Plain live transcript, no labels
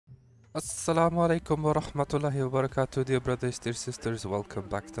Assalamu alaikum wa rahmatullahi wa barakatuh, dear brothers, dear sisters, welcome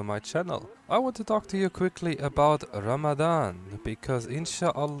back to my channel. I want to talk to you quickly about Ramadan because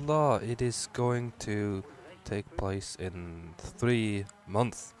inshallah it is going to take place in 3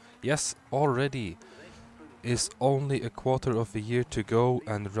 months. Yes, already is only a quarter of a year to go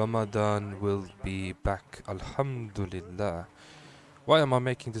and Ramadan will be back, alhamdulillah. Why am I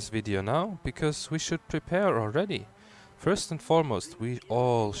making this video now? Because we should prepare already. First and foremost, we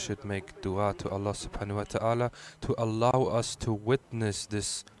all should make dua to Allah subhanahu wa ta'ala to allow us to witness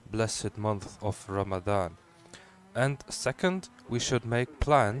this blessed month of Ramadan. And second, we should make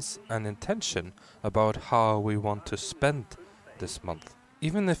plans and intention about how we want to spend this month.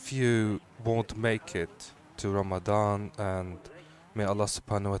 Even if you won't make it to Ramadan, and may Allah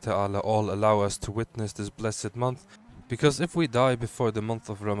subhanahu wa ta'ala all allow us to witness this blessed month, because if we die before the month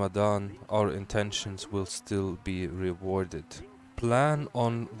of Ramadan, our intentions will still be rewarded. Plan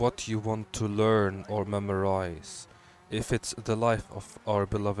on what you want to learn or memorize. If it's the life of our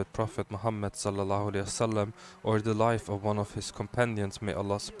beloved Prophet Muhammad sallallahu alaihi wasallam or the life of one of his companions, may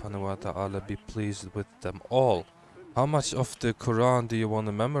Allah subhanahu wa ta'ala be pleased with them all. How much of the Quran do you want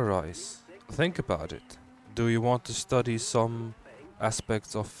to memorize? Think about it. Do you want to study some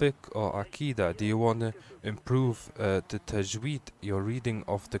aspects of fiqh or aqidah? Do you want to improve the tajweed, your reading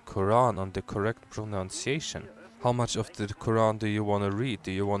of the Quran on the correct pronunciation? How much of the Quran do you want to read?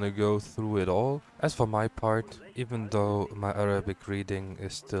 Do you want to go through it all? As for my part, even though my Arabic reading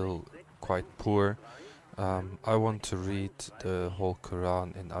is still quite poor, I want to read the whole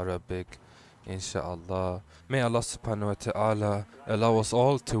Quran in Arabic, inshallah. May Allah subhanahu wa ta'ala allow us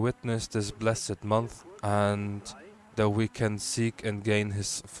all to witness this blessed month and that we can seek and gain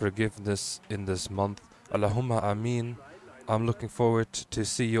His forgiveness in this month. Allahumma ameen. I'm looking forward to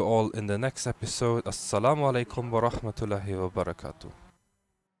see you all in the next episode. Assalamu alaikum wa rahmatullahi wa barakatuh.